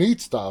you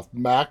need stuff.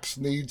 Max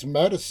needs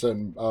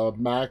medicine.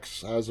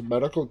 Max has a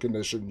medical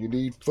condition. You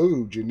need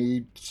food. You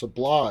need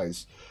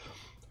supplies.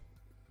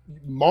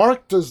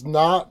 Mark does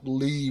not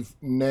leave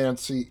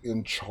Nancy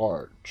in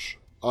charge.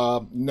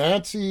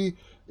 Nancy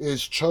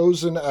is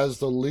chosen as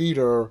the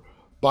leader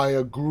by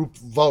a group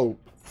vote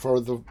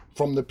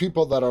from the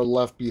people that are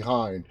left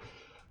behind.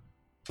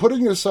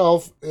 Putting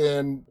yourself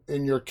in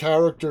your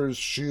character's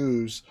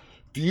shoes,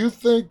 do you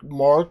think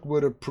Mark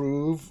would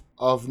approve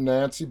of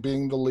Nancy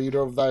being the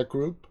leader of that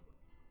group?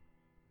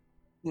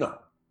 No.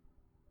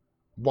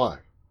 Why?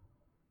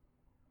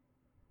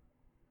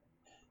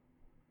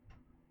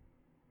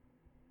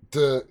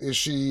 Is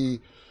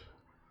she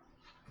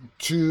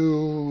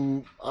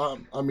too,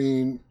 I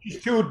mean...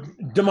 She's too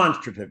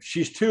demonstrative.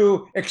 She's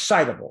too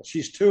excitable.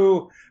 She's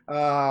too...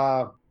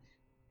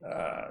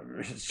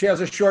 she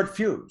has a short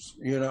fuse.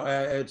 You know,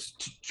 it's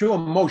too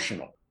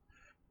emotional.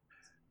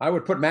 I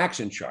would put Max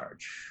in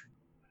charge.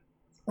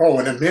 Oh,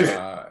 in a minute.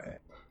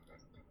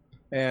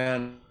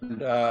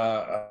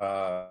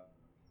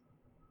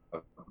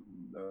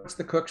 What's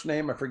the cook's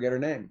name? I forget her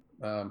name.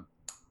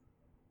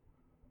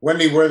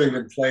 Wendy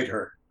Worthington played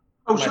her.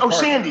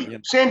 Sandy.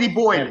 Sandy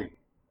Boyd.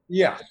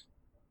 Yeah.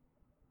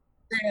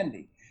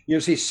 Sandy. You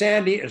see,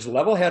 Sandy is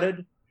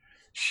level-headed.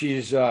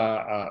 She's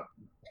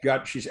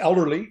she's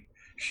elderly.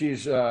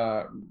 She's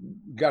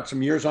got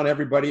some years on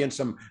everybody and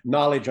some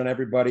knowledge on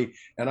everybody.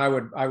 And I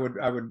would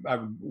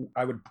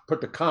put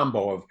the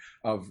combo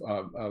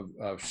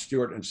of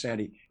Stuart and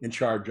Sandy in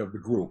charge of the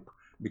group,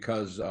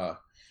 because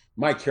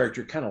my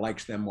character kind of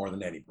likes them more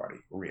than anybody,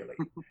 really,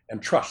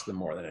 and trusts them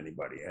more than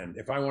anybody. And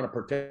if I want to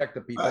protect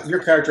the people,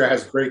 your character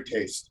has great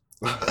taste.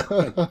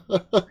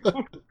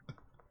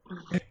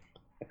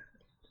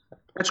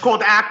 It's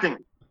called acting.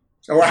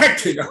 Oh,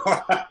 acting.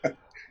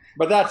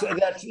 But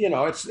that's you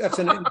know, that's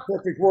an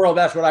imperfect world.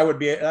 That's what I would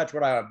be. That's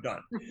what I have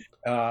done.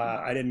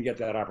 I didn't get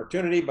that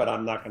opportunity, but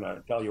I'm not going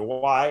to tell you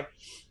why.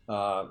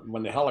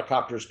 When the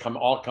helicopters come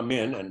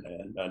in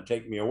and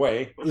take me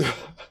away,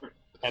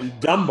 and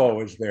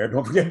Dumbo is there.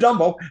 Don't forget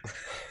Dumbo.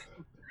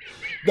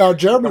 Now,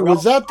 Jeremy,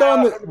 was that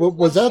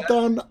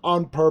done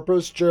on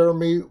purpose,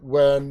 Jeremy?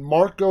 When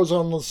Mark goes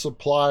on the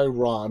supply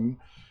run,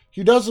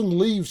 he doesn't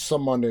leave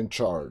someone in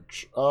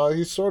charge.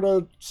 He sort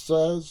of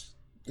says,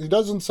 he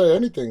doesn't say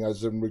anything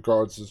as in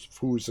regards to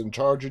who's in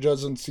charge. He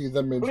doesn't see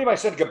them in... I believe I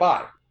said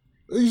goodbye.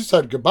 He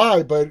said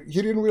goodbye, but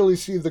he didn't really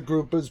see the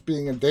group as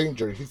being in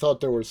danger. He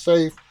thought they were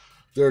safe.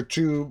 They're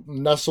too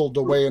nestled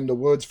away in the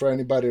woods for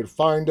anybody to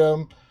find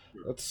them.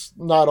 That's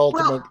not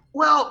ultimate.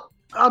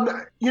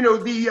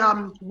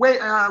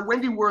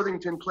 Wendy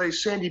Worthington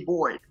plays Sandy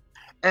Boyd,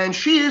 and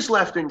she is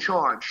left in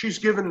charge. She's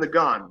given the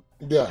gun.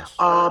 Yes.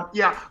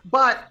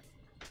 But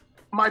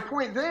my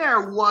point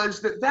there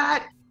was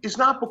that is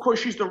not because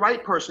she's the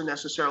right person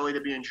necessarily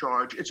to be in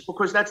charge. It's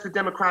because that's the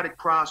democratic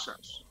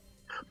process.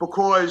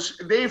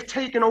 Because they've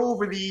taken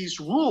over these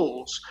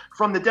rules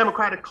from the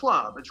Democratic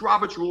Club. It's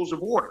Robert's Rules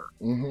of Order.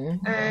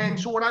 Mm-hmm. And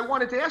so what I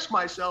wanted to ask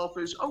myself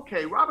is,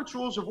 okay, Robert's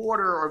Rules of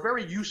Order are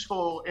very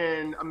useful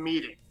in a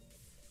meeting,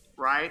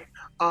 right?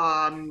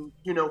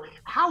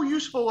 How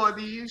useful are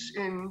these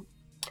in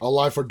a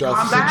life or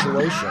death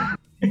situation?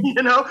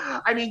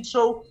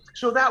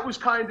 So that was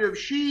kind of,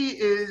 she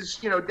is,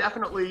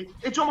 definitely,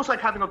 it's almost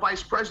like having a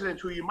vice president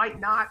who you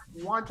might not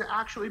want to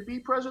actually be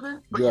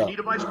president, but you need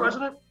a vice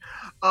president.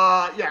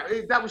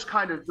 That was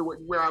kind of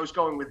where I was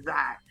going with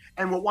that.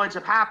 And what winds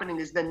up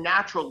happening is the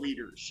natural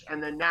leaders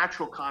and the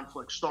natural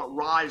conflicts start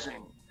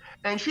rising.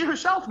 And she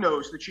herself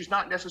knows that she's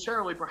not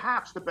necessarily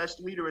perhaps the best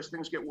leader as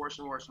things get worse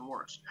and worse and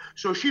worse.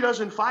 So she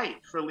doesn't fight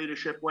for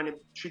leadership when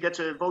she gets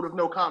a vote of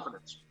no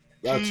confidence.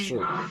 That's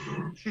true.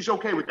 She's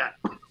okay with that.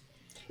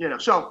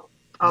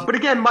 But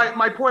again,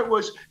 my point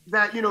was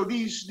that,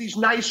 these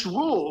nice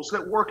rules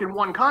that work in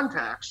one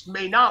context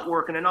may not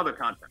work in another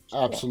context.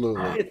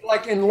 Absolutely. It's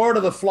like in Lord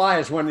of the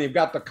Flies when they've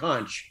got the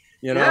conch,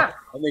 and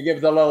they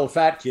give the little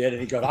fat kid,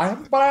 and he goes, I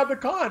have the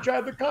conch.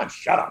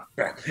 Shut up.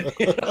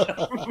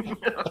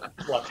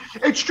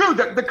 It's true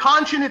that the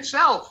conch in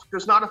itself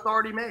does not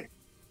authority make.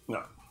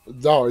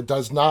 No, it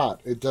does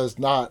not. It does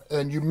not.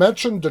 And you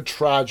mentioned the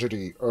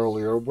tragedy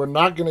earlier. We're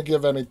not going to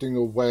give anything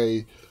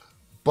away,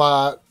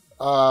 but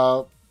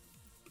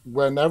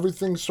when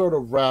everything sort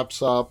of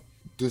wraps up,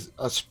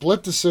 a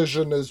split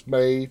decision is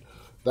made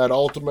that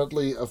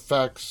ultimately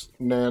affects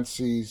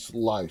Nancy's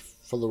life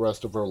for the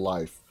rest of her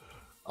life.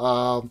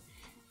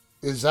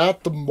 Is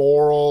that the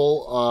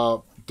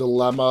moral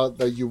dilemma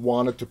that you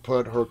wanted to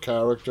put her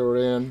character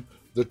in,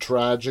 the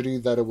tragedy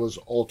that it was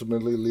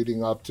ultimately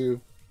leading up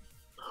to?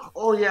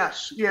 Oh,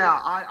 yes. Yeah,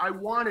 I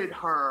wanted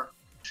her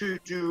to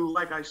do,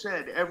 like I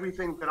said,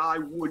 everything that I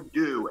would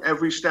do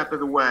every step of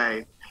the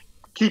way.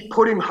 Keep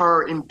putting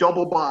her in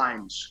double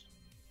binds,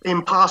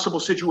 impossible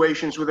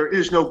situations where there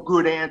is no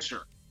good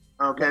answer.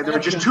 Okay, there are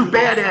just two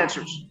bad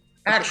answers.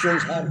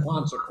 Actions have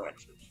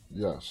consequences.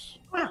 Yes.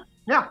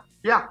 Yeah.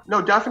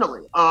 No,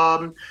 definitely.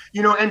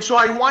 And so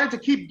I wanted to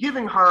keep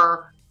giving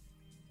her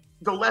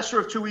the lesser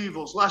of two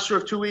evils,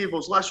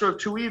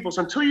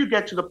 until you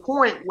get to the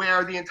point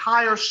where the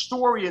entire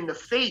story and the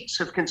fates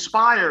have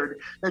conspired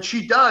that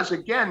she does,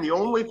 again, the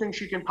only thing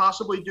she can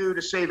possibly do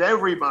to save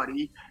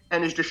everybody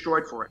and is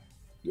destroyed for it.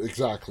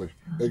 Exactly.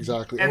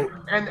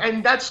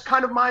 And that's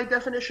kind of my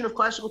definition of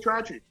classical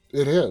tragedy.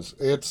 It is.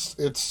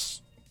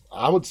 It's.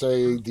 I would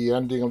say the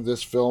ending of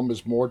this film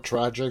is more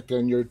tragic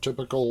than your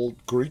typical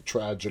Greek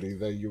tragedy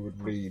that you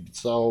would read.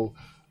 So,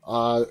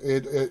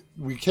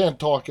 we can't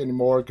talk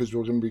anymore because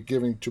we're going to be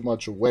giving too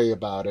much away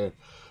about it.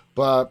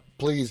 But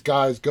please,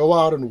 guys, go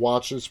out and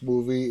watch this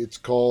movie. It's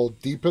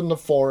called Deep in the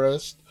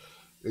Forest.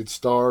 It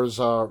stars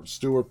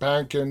Stuart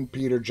Pankin,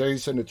 Peter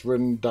Jason. It's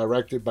written and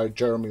directed by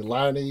Jeremy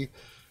Lanny.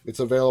 It's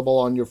available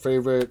on your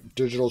favorite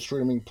digital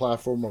streaming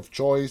platform of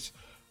choice.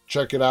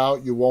 Check it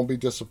out. You won't be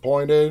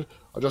disappointed.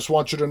 I just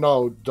want you to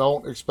know,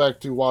 don't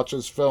expect to watch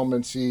this film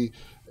and see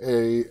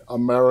a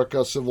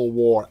America Civil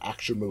War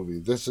action movie.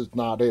 This is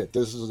not it.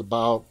 This is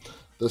about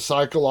the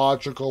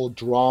psychological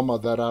drama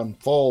that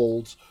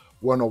unfolds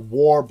when a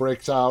war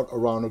breaks out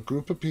around a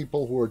group of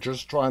people who are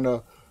just trying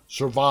to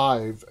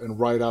survive and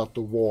ride out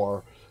the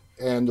war,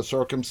 and the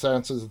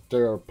circumstances that they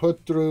are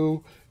put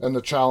through and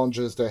the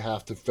challenges they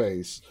have to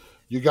face.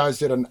 You guys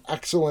did an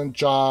excellent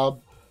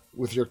job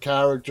with your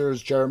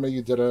characters. Jeremy,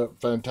 you did a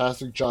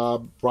fantastic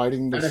job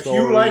writing the story.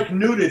 And if you like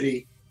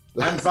nudity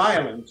and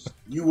violence,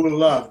 you will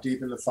love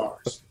Deep in the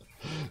Forest.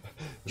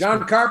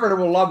 John Carpenter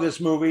will love this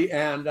movie,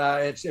 and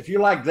if you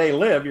like They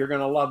Live, you're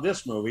going to love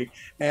this movie,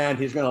 and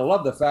he's going to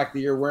love the fact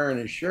that you're wearing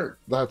his shirt.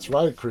 That's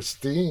right,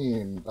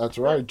 Christine. That's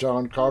right,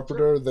 John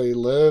Carpenter, They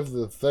Live,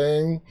 The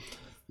Thing.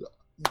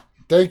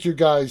 Thank you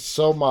guys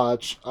so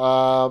much.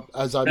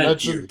 As I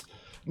mentioned,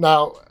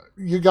 now,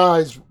 you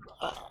guys,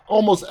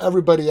 almost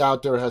everybody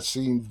out there has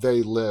seen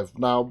They Live.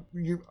 Now,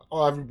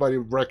 everybody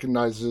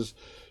recognizes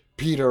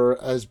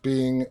Peter as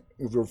being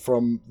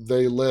from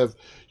They Live.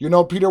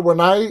 Peter, when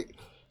I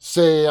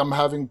say I'm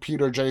having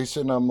Peter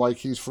Jason, I'm like,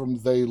 he's from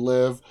They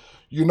Live.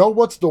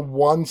 What's the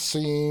one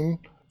scene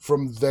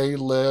from They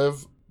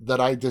Live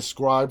that I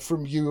described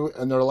from you?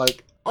 And they're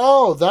like,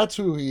 oh, that's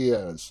who he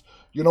is.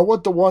 You know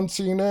what the one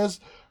scene is?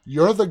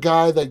 You're the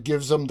guy that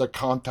gives them the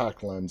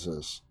contact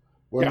lenses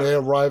when they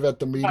arrive at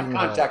the meeting.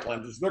 Not contact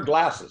lenses, they're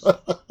glasses.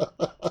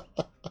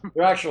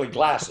 They're actually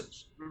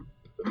glasses.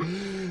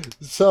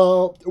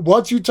 So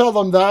once you tell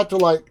them that, they're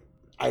like,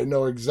 I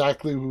know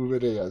exactly who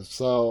it is.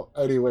 So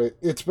anyway,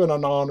 it's been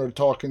an honor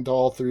talking to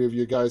all three of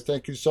you guys.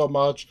 Thank you so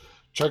much.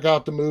 Check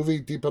out the movie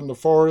Deep in the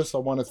Forest. I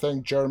want to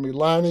thank Jeremy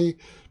Lanny,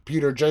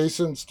 Peter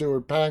Jason,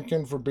 Stuart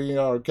Pankin for being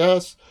our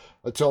guests.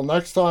 Until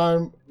next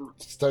time,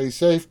 stay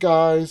safe,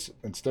 guys,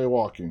 and stay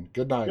walking.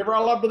 Good night. Give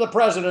our love to the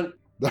president.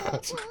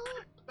 That's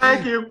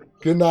Thank you.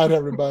 good night,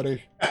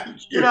 everybody.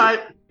 Good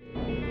night.